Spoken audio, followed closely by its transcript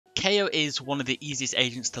Kayo is one of the easiest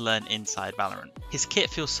agents to learn inside Valorant. His kit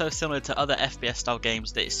feels so similar to other FPS style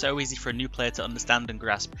games that it's so easy for a new player to understand and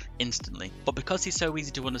grasp instantly. But because he's so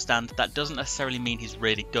easy to understand, that doesn't necessarily mean he's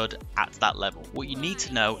really good at that level. What you need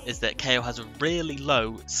to know is that Kayo has a really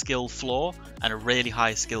low skill floor and a really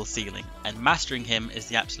high skill ceiling, and mastering him is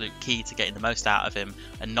the absolute key to getting the most out of him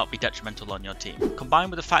and not be detrimental on your team.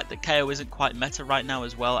 Combined with the fact that Kayo isn't quite meta right now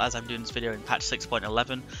as well, as I'm doing this video in patch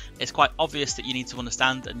 6.11, it's quite obvious that you need to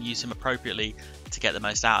understand and use him appropriately to get the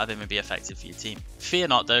most out of him and be effective for your team. Fear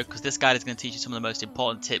not though, because this guide is going to teach you some of the most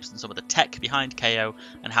important tips and some of the tech behind Kayo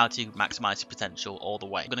and how to maximize your potential all the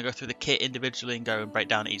way. I'm going to go through the kit individually and go and break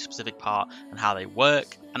down each specific part and how they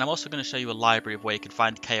work, and I'm also going to show you a library of where you can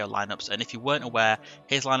find Kayo lineups, and if you weren't aware,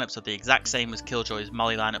 his lineups are the exact same as Killjoy's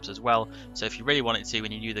Molly lineups as well, so if you really wanted to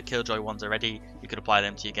and you knew the Killjoy ones already, you could apply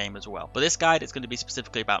them to your game as well. But this guide is going to be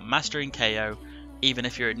specifically about mastering Kayo. Even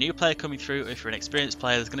if you're a new player coming through, if you're an experienced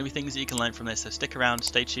player, there's going to be things that you can learn from this, so stick around,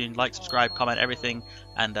 stay tuned, like, subscribe, comment, everything,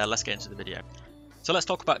 and let's get into the video. So let's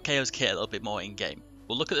talk about Kayo's kit a little bit more in game.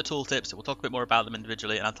 We'll look at the tooltips, we'll talk a bit more about them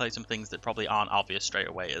individually, and I'll tell you some things that probably aren't obvious straight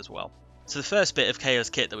away as well. So the first bit of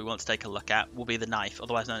Kayo's kit that we want to take a look at will be the knife,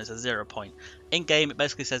 otherwise known as a 0 point. In game it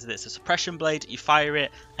basically says that it's a suppression blade, you fire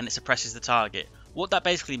it, and it suppresses the target. What that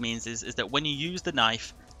basically means is that when you use the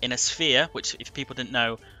knife in a sphere, which if people didn't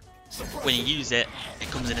know, when you use it, it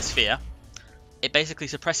comes in a sphere. It basically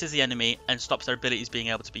suppresses the enemy and stops their abilities being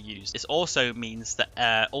able to be used. This also means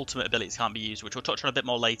that ultimate abilities can't be used, which we'll touch on a bit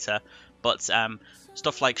more later, but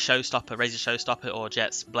stuff like Showstopper, Razor Showstopper or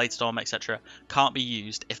Jet's Bladestorm, etc. can't be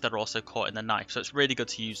used if they're also caught in the knife. So it's really good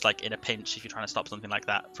to use like in a pinch if you're trying to stop something like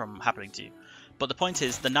that from happening to you. But the point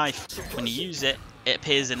is, the knife, when you use it, it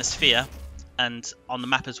appears in a sphere, and on the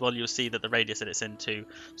map as well you'll see that the radius that it's in too,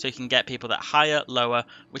 so you can get people that higher, lower,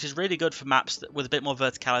 which is really good for maps that, with a bit more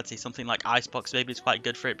verticality. Something like Icebox maybe is quite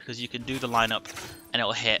good for it because you can do the lineup and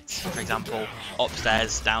it'll hit, for example,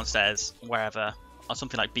 upstairs, downstairs, wherever, or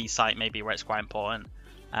something like B site maybe where it's quite important.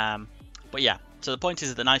 But yeah, so the point is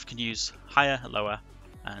that the knife can use higher, lower,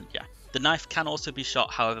 and yeah. The knife can also be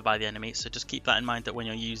shot, however, by the enemy, so just keep that in mind that when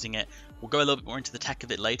you're using it. We'll go a little bit more into the tech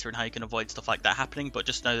of it later and how you can avoid stuff like that happening, but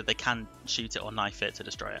just know that they can shoot it or knife it to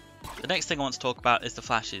destroy it. The next thing I want to talk about is the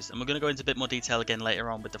flashes, and we're going to go into a bit more detail again later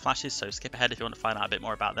on with the flashes, so skip ahead if you want to find out a bit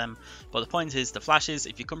more about them. But the point is, the flashes,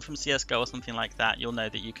 if you come from CSGO or something like that, you'll know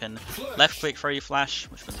that you can left click throw your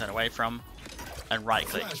flash, which we can turn away from, and right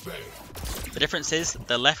click. The difference is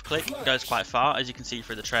the left click goes quite far, as you can see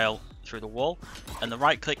through the trail through the wall, and the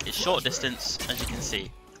right click is short distance, as you can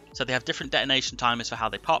see. So they have different detonation timers for how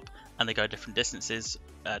they pop, and they go different distances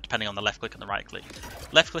depending on the left click and the right click.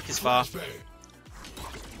 Left click is far,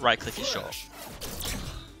 right click is short.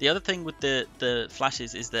 The other thing with the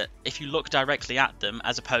flashes is that if you look directly at them,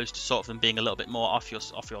 as opposed to sort of them being a little bit more off your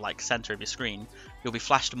like center of your screen, you'll be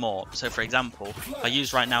flashed more. So for example, if I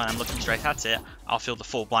use right now and I'm looking straight at it, I'll feel the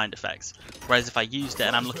full blind effect. Whereas if I used it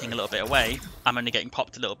and I'm looking a little bit away, I'm only getting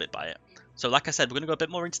popped a little bit by it. So like I said, we're going to go a bit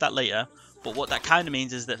more into that later, but what that kind of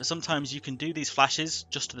means is that sometimes you can do these flashes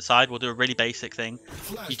just to the side. We'll do a really basic thing.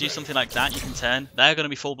 You do something like that, you can turn. They're going to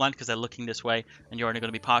be full blind because they're looking this way, and you're only going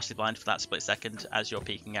to be partially blind for that split second as you're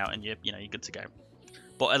peeking out, and you're good to go.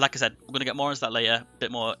 But like I said, we're going to get more into that later, a bit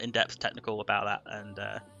more in-depth technical about that, and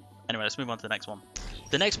anyway, let's move on to the next one.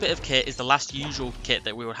 The next bit of kit is the last usual kit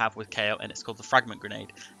that we would have with Kayo, and it's called the Fragment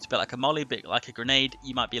Grenade. It's a bit like a molly, a bit like a grenade.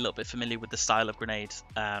 You might be a little bit familiar with the style of grenade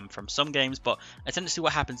from some games, but essentially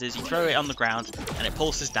what happens is you throw it on the ground and it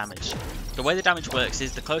pulses damage. The way the damage works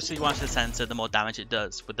is the closer you are to the center, the more damage it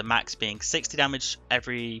does, with the max being 60 damage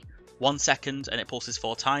every 1 second, and it pulses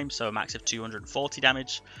 4 times, so a max of 240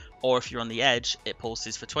 damage. Or if you're on the edge, it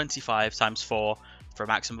pulses for 25 times 4 for a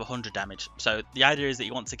maximum of 100 damage. So the idea is that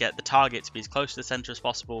you want to get the target to be as close to the center as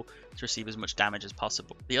possible to receive as much damage as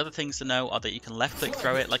possible. The other things to know are that you can left click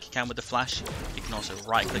throw it like you can with the flash. You can also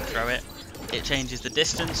right click throw it. It changes the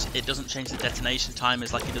distance. It doesn't change the detonation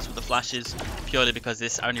timers like it does with the flashes, purely because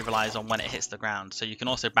this only relies on when it hits the ground. So you can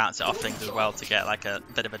also bounce it off things as well to get like a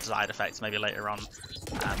bit of a desired effect maybe later on.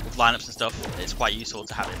 With lineups and stuff, it's quite useful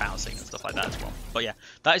to have it bouncing and stuff like that as well. But yeah,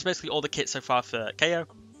 that is basically all the kit so far for Kayo.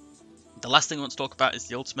 The last thing I want to talk about is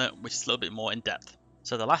the ultimate, which is a little bit more in depth.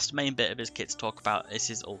 So the last main bit of his kit to talk about is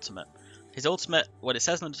his ultimate. His ultimate, what it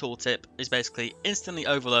says on the tooltip, is basically instantly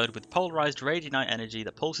overload with polarized radiant energy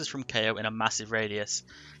that pulses from Kayo in a massive radius.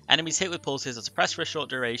 Enemies hit with pulses are suppressed for a short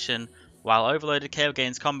duration, while overloaded Kayo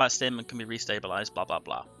gains combat stim and can be restabilized, blah blah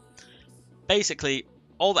blah. Basically,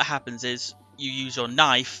 all that happens is you use your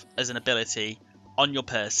knife as an ability on your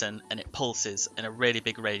person and it pulses in a really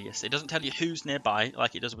big radius. It doesn't tell you who's nearby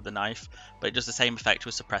like it does with the knife, but it does the same effect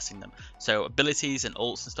with suppressing them. So abilities and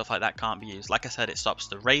ults and stuff like that can't be used. Like I said, it stops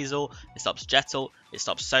the Razel, it stops Jettl, it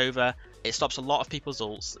stops Sova, it stops a lot of people's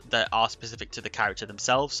ults that are specific to the character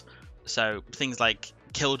themselves. So things like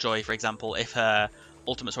Killjoy, for example, if her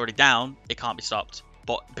ultimate's already down, it can't be stopped.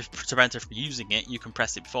 But to prevent her from using it, you can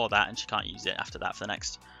press it before that and she can't use it after that for the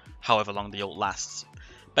next however long the ult lasts.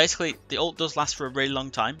 Basically, the ult does last for a really long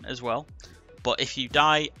time as well, but if you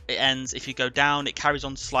die, it ends. If you go down, it carries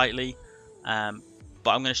on slightly, but I'm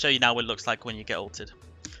going to show you now what it looks like when you get ulted.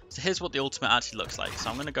 So here's what the ultimate actually looks like. So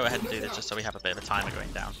I'm going to go ahead and do this just so we have a bit of a timer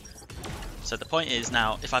going down. So the point is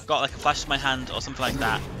now, if I've got like a flash in my hand or something like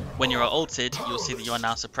that, when you're ulted, you'll see that you are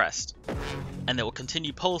now suppressed. And it will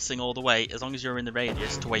continue pulsing all the way as long as you're in the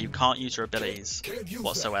radius to where you can't use your abilities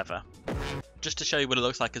whatsoever. Just to show you what it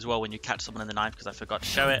looks like as well when you catch someone in the knife, because I forgot to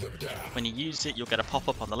show it. When you use it, you'll get a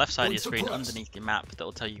pop-up on the left side of your screen underneath your map that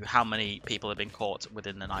will tell you how many people have been caught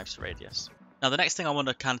within the knife's radius. Now the next thing I want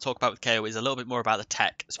to kind of talk about with Kayo is a little bit more about the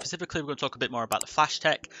tech. Specifically, we're going to talk a bit more about the flash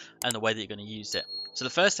tech and the way that you're going to use it. So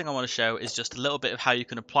the first thing I want to show is just a little bit of how you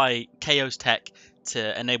can apply Kayo's tech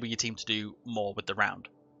to enable your team to do more with the round.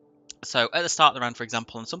 So at the start of the round, for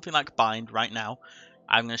example, on something like Bind right now,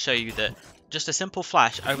 I'm going to show you that just a simple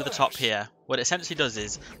flash over the top here, what it essentially does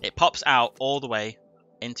is it pops out all the way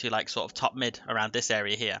into like sort of top mid around this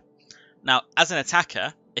area here. Now, as an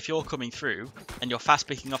attacker, if you're coming through and you're fast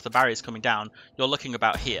picking off the barriers coming down, you're looking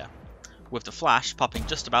about here, with the flash popping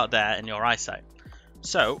just about there in your eyesight.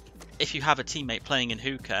 So if you have a teammate playing in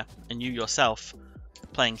hookah and you yourself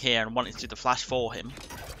playing here and wanting to do the flash for him,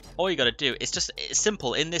 all you got to do is it's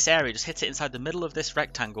simple. In this area, just hit it inside the middle of this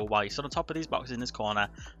rectangle while you sit on top of these boxes in this corner.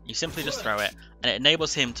 You simply just throw it, and it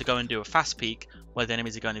enables him to go and do a fast peek where the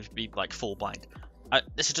enemies are going to be like full blind.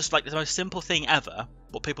 This is just like the most simple thing ever,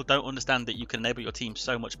 but people don't understand that you can enable your team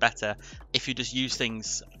so much better if you just use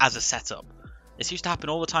things as a setup. This used to happen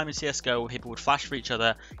all the time in CSGO where people would flash for each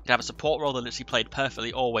other. You'd have a support role that literally played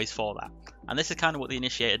perfectly always for that. And this is kind of what the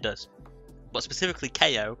initiator does. But specifically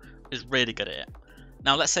Kayo is really good at it.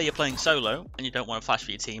 Now let's say you're playing solo and you don't want to flash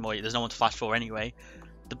for your team, or there's no one to flash for anyway.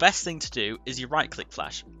 The best thing to do is you right click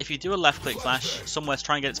flash. If you do a left click flash somewhere to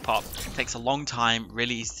try and get its pop, it takes a long time,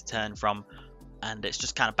 really easy to turn from, and it's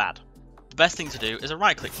just kind of bad. The best thing to do is a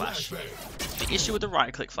right click flash. The issue with the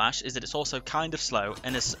right click flash is that it's also kind of slow,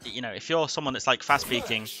 and it's, you know, if you're someone that's like fast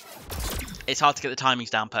peeking, it's hard to get the timings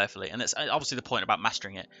down perfectly, and that's obviously the point about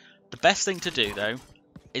mastering it. The best thing to do though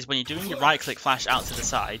is when you're doing your right click flash out to the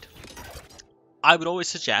side, I would always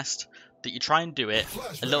suggest that you try and do it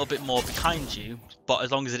a little bit more behind you, but as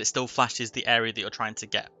long as it still flashes the area that you're trying to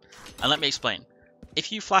get. And let me explain.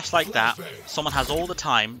 If you flash like that, someone has all the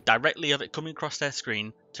time directly of it coming across their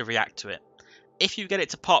screen to react to it. If you get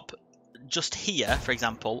it to pop just here, for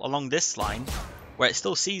example, along this line, where it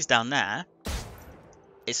still sees down there,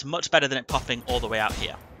 it's much better than it popping all the way out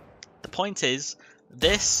here. The point is,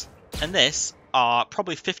 this and this are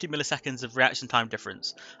probably 50 milliseconds of reaction time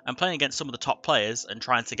difference. And playing against some of the top players and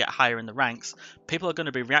trying to get higher in the ranks, people are going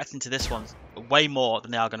to be reacting to this one way more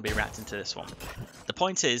than they are going to be reacting to this one. The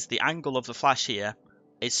point is, the angle of the flash here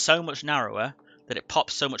is so much narrower that it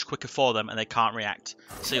pops so much quicker for them and they can't react.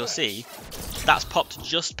 So you'll see that's popped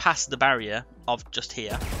just past the barrier of just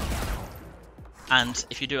here. And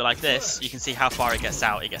if you do it like this, you can see how far it gets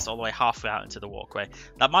out. It gets all the way halfway out into the walkway.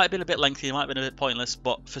 That might have been a bit lengthy, it might have been a bit pointless,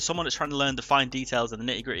 but for someone that's trying to learn the fine details and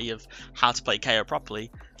the nitty-gritty of how to play Kayo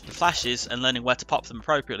properly, the flashes and learning where to pop them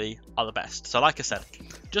appropriately are the best. So like I said,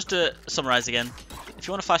 just to summarise again, if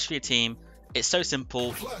you want to flash for your team, it's so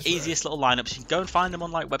simple, easiest little lineups. You can go and find them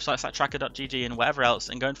on like websites like tracker.gg and whatever else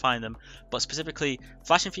and go and find them. But specifically,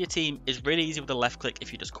 flashing for your team is really easy with a left click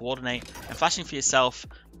if you just coordinate. And flashing for yourself,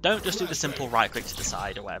 don't just do the simple right click to the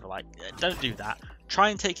side or whatever. Like, don't do that. Try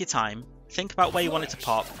and take your time. Think about where you want it to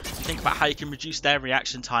pop. And think about how you can reduce their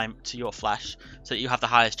reaction time to your flash so that you have the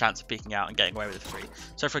highest chance of peeking out and getting away with it free.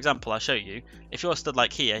 So for example, I'll show you. If you're stood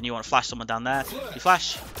like here and you want to flash someone down there, you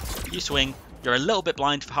flash, you swing. You're a little bit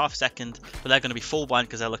blind for half a second, but they're going to be full blind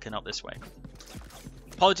because they're looking up this way.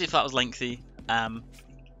 Apologies if that was lengthy, but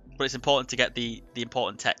it's important to get the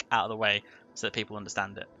important tech out of the way so that people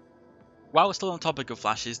understand it. While we're still on the topic of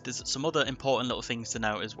flashes, there's some other important little things to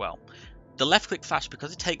note as well. The left click flash,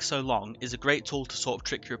 because it takes so long, is a great tool to sort of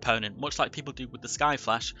trick your opponent, much like people do with the sky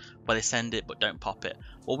flash, where they send it but don't pop it.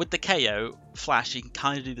 Well, with the Kayo flash, you can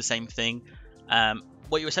kind of do the same thing.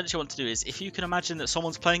 What you essentially want to do is, if you can imagine that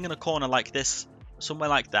someone's playing in a corner like this, somewhere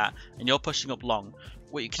like that, and you're pushing up long,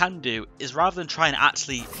 what you can do is rather than try and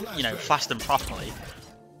actually, flash them properly,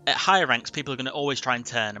 At higher ranks, people are going to always try and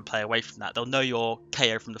turn and play away from that. They'll know your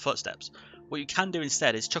KO from the footsteps. What you can do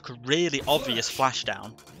instead is chuck a really obvious flash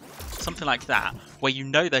down, something like that, where you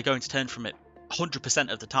know they're going to turn from it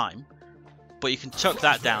 100% of the time, but you can chuck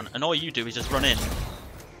that down, and all you do is just run in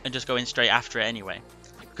and just go in straight after it anyway.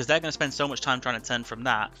 Because they're going to spend so much time trying to turn from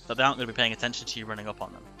that they aren't going to be paying attention to you running up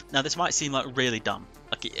on them. Now this might seem like really dumb,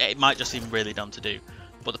 like it might just seem really dumb to do,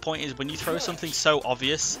 but the point is when you throw something so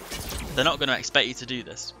obvious, they're not going to expect you to do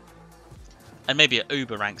this. And maybe at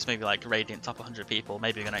Uber ranks, maybe like Radiant top 100 people,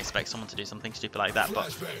 maybe you're going to expect someone to do something stupid like that,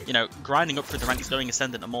 but you know, grinding up through the ranks, going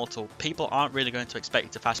Ascendant Immortal, people aren't really going to expect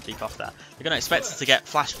you to fast peek off that. They're going to expect you to get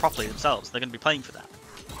flashed properly themselves. They're going to be playing for that.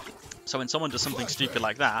 So when someone does something stupid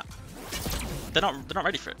like that, they're not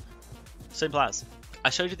ready for it. Simple as.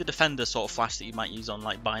 I showed you the defender sort of flash that you might use on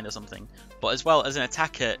like Bind or something, but as well as an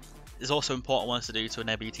attacker, is also important ones to do to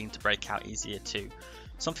enable your team to break out easier too.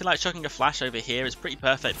 Something like chucking a flash over here is pretty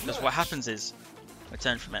perfect because what happens is,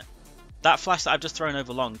 return from it, that flash that I've just thrown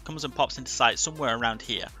over long comes and pops into sight somewhere around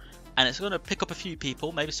here, and it's going to pick up a few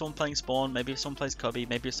people. Maybe someone playing Spawn, maybe if someone plays Cubby,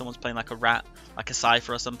 maybe if someone's playing like a Rat, like a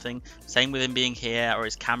Cypher or something. Same with him being here or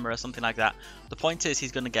his camera, something like that. The point is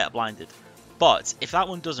he's going to get blinded. But if that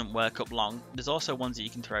one doesn't work up long, there's also ones that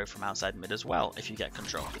you can throw from outside mid as well if you get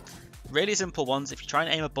control. Really simple ones. If you try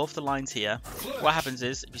and aim above the lines here, what happens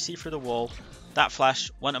is if you see through the wall, that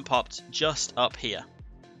flash went and popped just up here.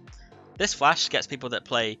 This flash gets people that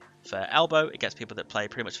play for elbow, it gets people that play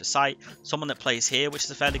pretty much for sight. Someone that plays here, which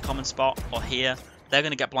is a fairly common spot, or here, they're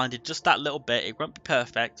going to get blinded just that little bit. It won't be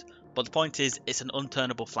perfect, but the point is it's an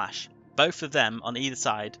unturnable flash. Both of them on either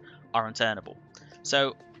side are unturnable.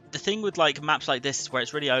 So the thing with like maps like this is where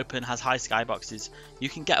it's really open, has high skyboxes, you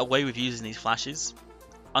can get away with using these flashes.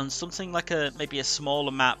 On something like maybe a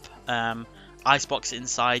smaller map, Icebox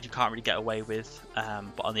inside you can't really get away with,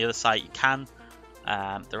 but on the other side you can.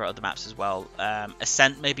 There are other maps as well.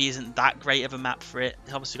 Ascent maybe isn't that great of a map for it.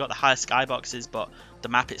 It's obviously got the higher skyboxes, but the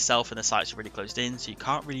map itself and the sites are really closed in, so you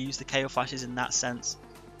can't really use the KO flashes in that sense.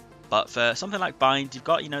 But for something like Bind, you've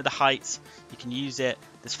got, you know, the height, you can use it.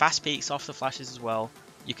 There's fast peeks off the flashes as well.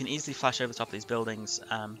 You can easily flash over the top of these buildings,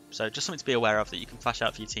 so just something to be aware of, that you can flash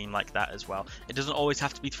out for your team like that as well. It doesn't always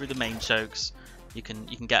have to be through the main chokes. You can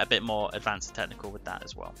get a bit more advanced and technical with that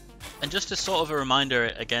as well. And just as sort of a reminder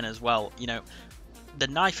again as well, you know, the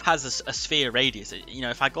knife has a sphere radius. You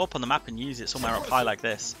know, if I go up on the map and use it somewhere up high like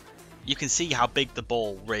this, you can see how big the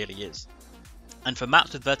ball really is. And for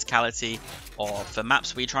maps with verticality, or for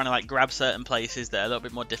maps where you're trying to like grab certain places that are a little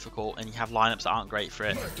bit more difficult and you have lineups that aren't great for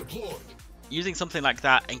it, using something like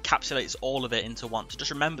that encapsulates all of it into one. So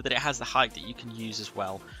just remember that it has the height that you can use as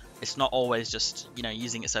well. It's not always just, you know,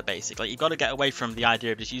 using it so basic. Like, you've got to get away from the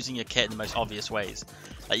idea of just using your kit in the most obvious ways.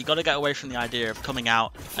 Like, you've got to get away from the idea of coming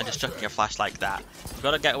out and just chucking a flash like that. You've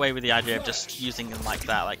got to get away with the idea of just using them like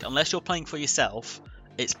that. Like, unless you're playing for yourself,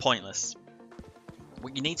 it's pointless.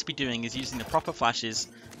 What you need to be doing is using the proper flashes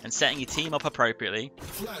and setting your team up appropriately.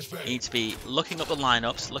 You need to be looking up the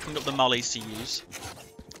lineups, looking up the mollies to use,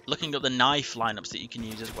 looking at the knife lineups that you can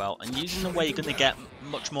use as well, and using them where you're going to get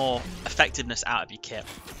much more effectiveness out of your kit.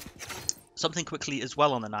 Something quickly as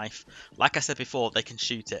well on the knife, like I said before, they can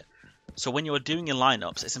shoot it. So when you're doing your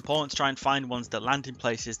lineups, it's important to try and find ones that land in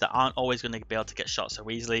places that aren't always going to be able to get shot so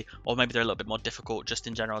easily, or maybe they're a little bit more difficult just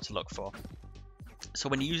in general to look for. So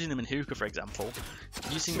when you're using them in hookah, for example,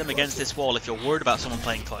 using them against this wall if you're worried about someone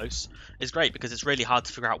playing close is great, because it's really hard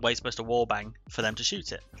to figure out where you're supposed to wallbang for them to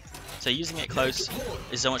shoot it. So using it close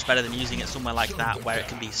is so much better than using it somewhere like that where it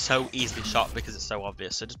can be so easily shot because it's so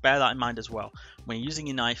obvious. So just bear that in mind as well. When you're using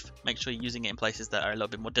your knife, make sure you're using it in places that are a little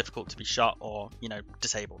bit more difficult to be shot or, you know,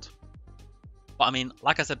 disabled. But I mean,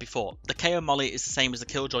 like I said before, the KO molly is the same as the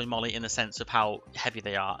Killjoy molly in the sense of how heavy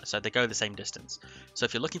they are, so they go the same distance. So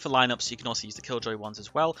if you're looking for lineups, you can also use the Killjoy ones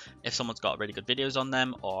as well, if someone's got really good videos on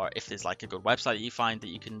them, or if there's like a good website that you find that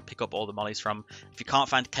you can pick up all the mollies from. If you can't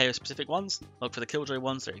find KO specific ones, look for the Killjoy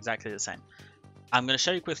ones, they're exactly the same. I'm going to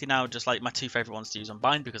show you quickly now just like my two favourite ones to use on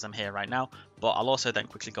Bind because I'm here right now, but I'll also then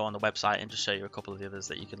quickly go on the website and just show you a couple of the others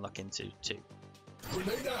that you can look into too.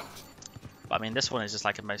 But I mean, this one is just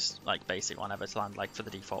like a most like basic one ever to land, like for the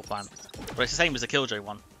default plan. But it's the same as the Killjoy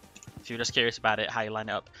one. If you're just curious about it, how you line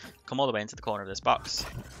it up, come all the way into the corner of this box,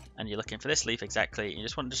 and you're looking for this leaf exactly. You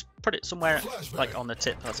just want to just put it somewhere like on the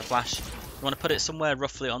tip. That's a flash. You want to put it somewhere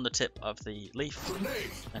roughly on the tip of the leaf,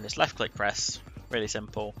 and just left click press. Really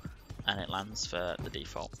simple, and it lands for the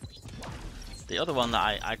default. The other one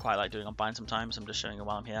that I quite like doing on Bind sometimes, I'm just showing you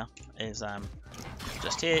while I'm here, is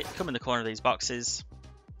just here. Come in the corner of these boxes,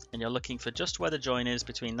 and you're looking for just where the join is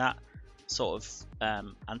between that sort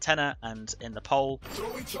of antenna and in the pole.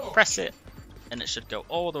 Press it, and it should go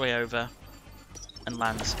all the way over and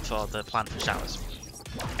lands for the plant for showers.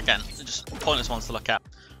 Again, just pointless ones to look at.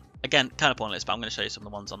 Again, kind of pointless, but I'm going to show you some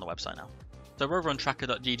of the ones on the website now. So we're over on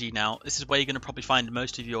tracker.gg now. This is where you're going to probably find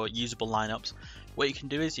most of your usable lineups. What you can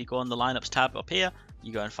do is you go on the lineups tab up here,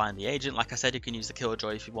 you go and find the agent. Like I said, you can use the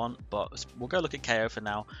Killjoy if you want, but we'll go look at Kayo for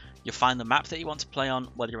now. You'll find the map that you want to play on,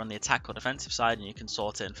 whether you're on the attack or defensive side, and you can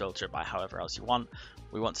sort it and filter it by however else you want.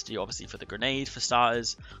 We want to do obviously for the grenade for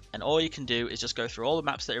starters, and all you can do is just go through all the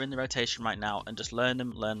maps that are in the rotation right now and just learn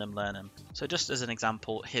them, learn them, learn them. So just as an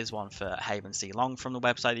example, here's one for Haven C Long from the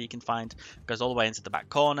website that you can find. Goes all the way into the back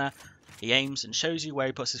corner. He aims and shows you where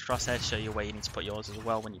he puts his crosshair to show you where you need to put yours as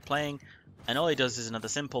well when you're playing. And all he does is another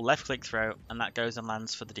simple left click throw, and that goes and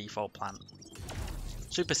lands for the default plant.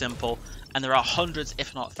 Super simple, and there are hundreds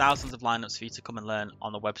if not thousands of lineups for you to come and learn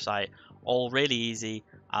on the website, all really easy.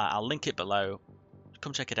 I'll link it below,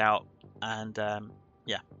 come check it out, and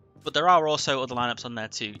yeah. But there are also other lineups on there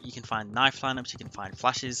too. You can find knife lineups, you can find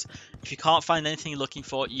flashes. If you can't find anything you're looking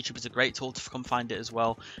for, YouTube is a great tool to come find it as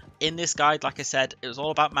well. In this guide, like I said, it was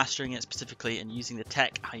all about mastering it specifically and using the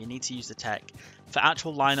tech, how you need to use the tech. For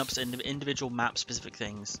actual lineups and individual map specific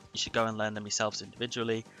things, you should go and learn them yourselves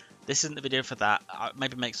individually. This isn't the video for that. I'll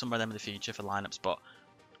maybe make some of them in the future for lineups, but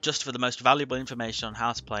just for the most valuable information on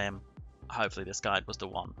how to play them, hopefully this guide was the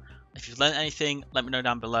one. If you've learned anything, let me know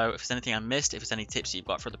down below. If there's anything I missed, if there's any tips you've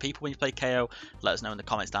got for other people when you play KO, let us know in the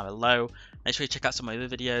comments down below. Make sure you check out some of my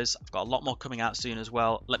other videos. I've got a lot more coming out soon as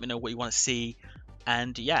well. Let me know what you want to see.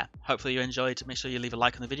 And yeah, hopefully you enjoyed. Make sure you leave a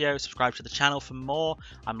like on the video, subscribe to the channel for more.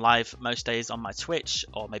 I'm live most days on my Twitch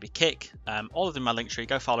or maybe Kick. All of them in my link tree.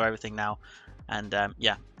 Go follow everything now. And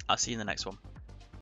yeah, I'll see you in the next one.